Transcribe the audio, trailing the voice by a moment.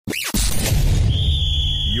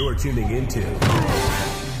You're tuning into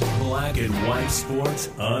Black and White Sports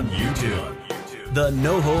on YouTube. The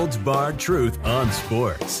no-holds-barred truth on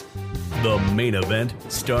sports. The main event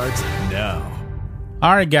starts now.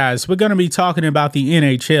 All right, guys, we're going to be talking about the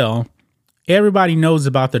NHL. Everybody knows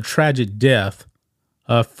about the tragic death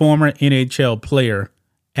of former NHL player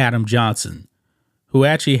Adam Johnson, who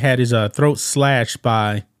actually had his throat slashed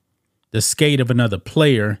by the skate of another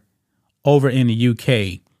player over in the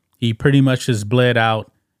UK. He pretty much just bled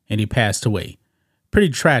out and he passed away. Pretty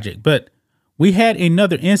tragic. But we had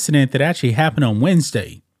another incident that actually happened on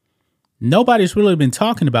Wednesday. Nobody's really been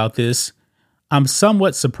talking about this. I'm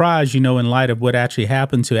somewhat surprised, in light of what actually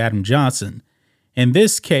happened to Adam Johnson. In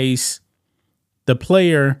this case, the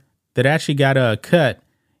player that actually got cut,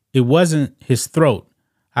 it wasn't his throat.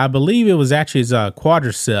 I believe it was actually his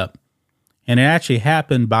quadricep, and it actually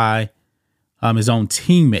happened by his own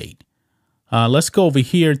teammate. Let's go over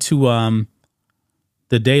here to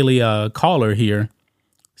the Daily Caller here.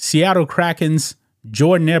 Seattle Kraken's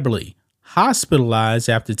Jordan Eberle hospitalized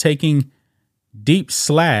after taking deep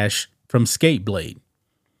slash from skate blade.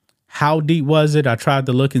 How deep was it? I tried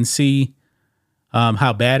to look and see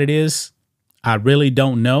how bad it is. I really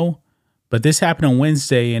don't know. But this happened on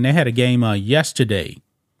Wednesday, and they had a game yesterday,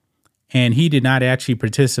 and he did not actually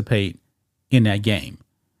participate in that game.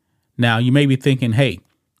 Now, you may be thinking, hey,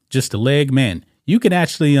 just a leg, man. You can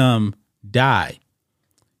actually die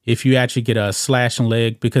if you actually get a slash in the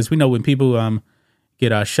leg, because we know when people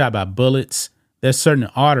get shot by bullets, there's certain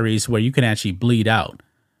arteries where you can actually bleed out.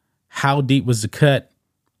 How deep was the cut?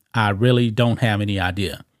 I really don't have any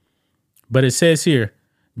idea. But it says here,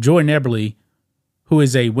 Jordan Eberle, who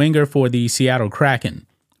is a winger for the Seattle Kraken,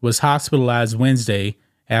 was hospitalized Wednesday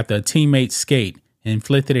after a teammate's skate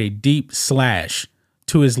inflicted a deep slash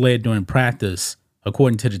to his leg during practice,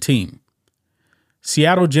 according to the team.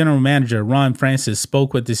 Seattle general manager Ron Francis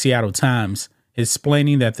spoke with the Seattle Times,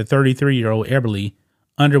 explaining that the 33-year-old Eberle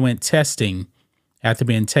underwent testing after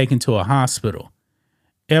being taken to a hospital.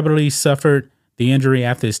 Eberle suffered the injury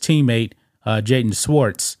after his teammate, Jaden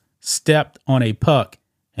Swartz, stepped on a puck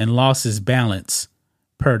and lost his balance,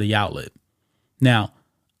 per the outlet. Now,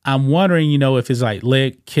 I'm wondering, if his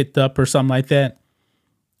leg kicked up or something like that.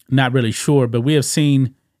 Not really sure, but we have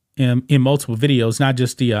seen in multiple videos, not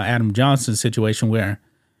just the Adam Johnson situation, where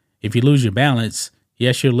if you lose your balance,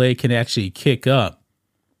 yes, your leg can actually kick up,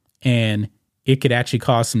 and it could actually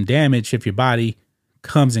cause some damage if your body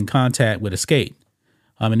comes in contact with a skate.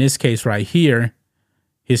 In this case right here,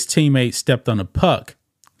 his teammate stepped on a puck,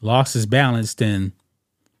 lost his balance, then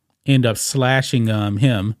end up slashing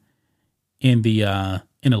him in the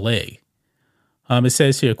leg. It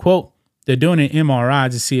says here, quote, they're doing an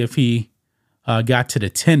MRI to see if he got to the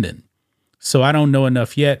tendon. So I don't know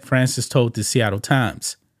enough yet, Francis told the Seattle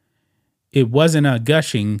Times. It wasn't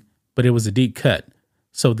gushing, but it was a deep cut.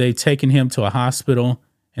 So they've taken him to a hospital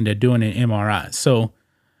and they're doing an MRI. So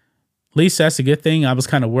at least that's a good thing. I was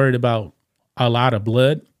kind of worried about a lot of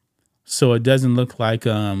blood. So it doesn't look like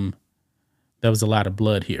there was a lot of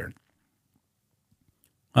blood here.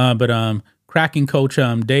 But Kraken coach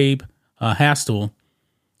Dave Hastel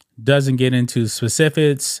doesn't get into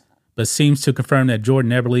specifics, but seems to confirm that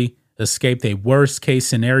Jordan Eberle escaped a worst-case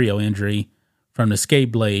scenario injury from the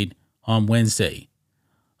skate blade on Wednesday.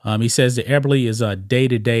 He says that Eberle is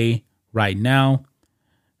day-to-day right now,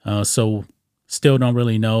 so still don't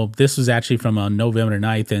really know. This was actually from November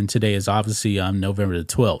 9th, and today is obviously November the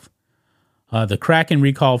 12th. The Kraken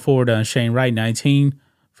recalled forward Shane Wright, 19,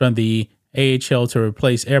 from the AHL to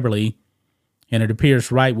replace Eberle, and it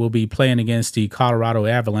appears Wright will be playing against the Colorado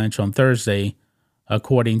Avalanche on Thursday,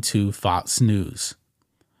 according to Fox News.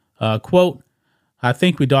 Quote, I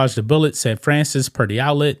think we dodged a bullet, said Francis per the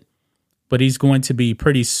outlet, but he's going to be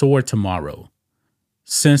pretty sore tomorrow.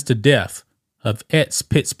 Since the death of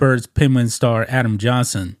ex-Pittsburgh Penguins star Adam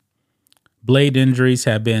Johnson, blade injuries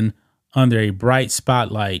have been under a bright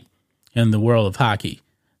spotlight in the world of hockey.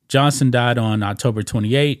 Johnson died on October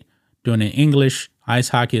 28 during an English Ice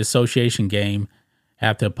Hockey Association game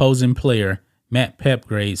after opposing player Matt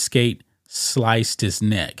Pepgrade's skate sliced his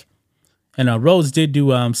neck. And Rose did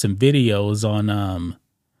do some videos on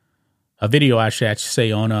a video, I should actually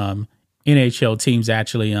say, on NHL teams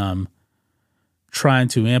actually trying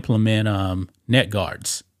to implement net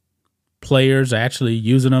guards. Players are actually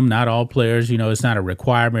using them, not all players. It's not a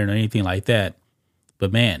requirement or anything like that.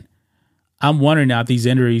 But man, I'm wondering now if these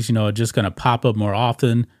injuries, are just going to pop up more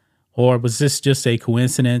often, or was this just a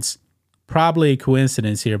coincidence? Probably a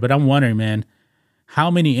coincidence here, but I'm wondering, man, how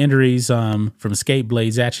many injuries from skate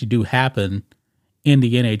blades actually do happen in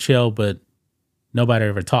the NHL, but nobody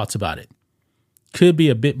ever talks about it. Could be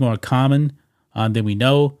a bit more common than we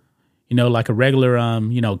know, like a regular,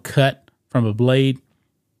 cut from a blade.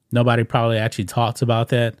 Nobody probably actually talks about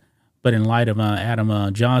that. But in light of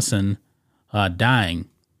Adam Johnson dying,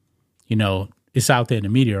 it's out there in the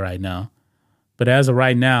media right now. But as of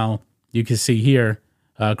right now, you can see here,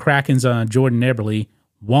 Kraken's Jordan Eberle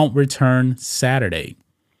won't return Saturday.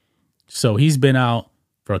 So he's been out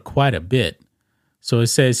for quite a bit. So it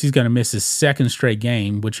says he's going to miss his second straight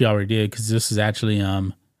game, which he already did because this is actually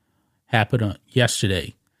happened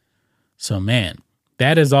yesterday. So, man,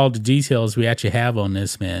 that is all the details we actually have on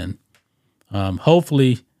this, man.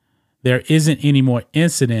 Hopefully there isn't any more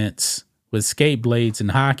incidents with skate blades in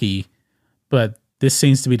hockey, but this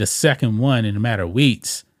seems to be the second one in a matter of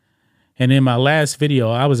weeks. And in my last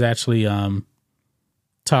video, I was actually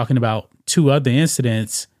talking about 2 other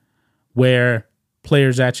incidents where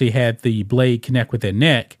players actually had the blade connect with their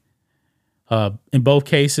neck. In both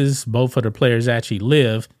cases, both of the players actually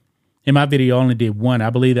live. In my video, I only did one. I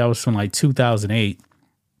believe that was from like 2008,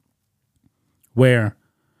 where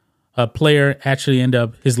a player actually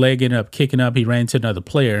his leg ended up kicking up. He ran into another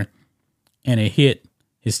player, and it hit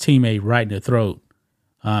his teammate right in the throat.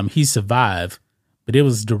 He survived, but it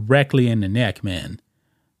was directly in the neck, man.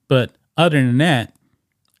 But other than that,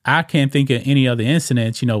 I can't think of any other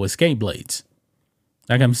incidents, with skate blades.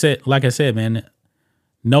 Like I said, man,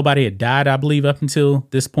 nobody had died, I believe, up until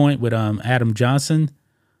this point with Adam Johnson.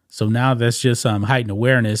 So now that's just heightened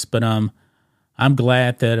awareness. But I'm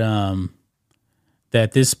glad that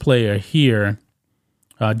that this player here,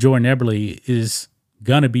 Jordan Eberle, is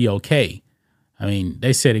gonna be okay. I mean,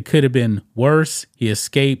 they said it could have been worse. He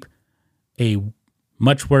escaped a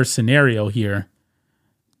much worse scenario here.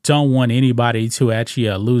 Don't want anybody to actually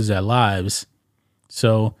lose their lives.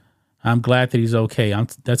 So I'm glad that he's okay.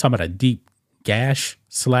 That's talking about a deep gash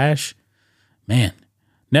slash. Man,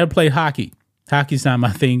 never played hockey. Hockey's not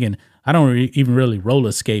my thing, and I don't even really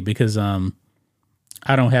roller skate because I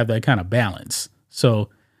don't have that kind of balance. So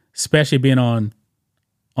especially being on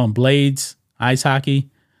blades, ice hockey,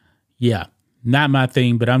 yeah, not my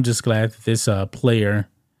thing. But I'm just glad that this player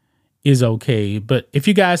is okay. But if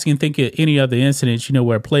you guys can think of any other incidents,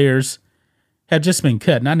 where players have just been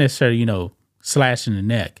cut, not necessarily, slashing the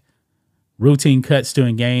neck, routine cuts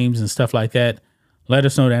during games and stuff like that, let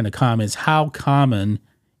us know that in the comments. How common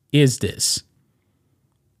is this?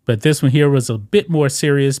 But this one here was a bit more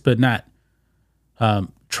serious, but not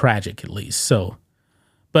tragic, at least. So,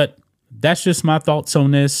 but that's just my thoughts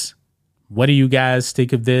on this. What do you guys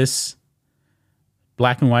think of this?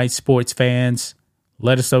 Black and white sports fans,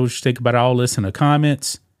 let us know what you think about all this in the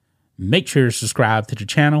comments. Make sure to subscribe to the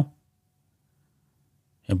channel,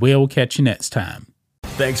 and we'll catch you next time.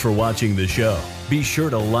 Thanks for watching the show. Be sure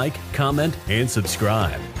to like, comment, and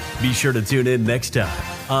subscribe. Be sure to tune in next time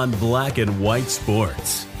on Black and White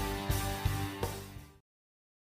Sports.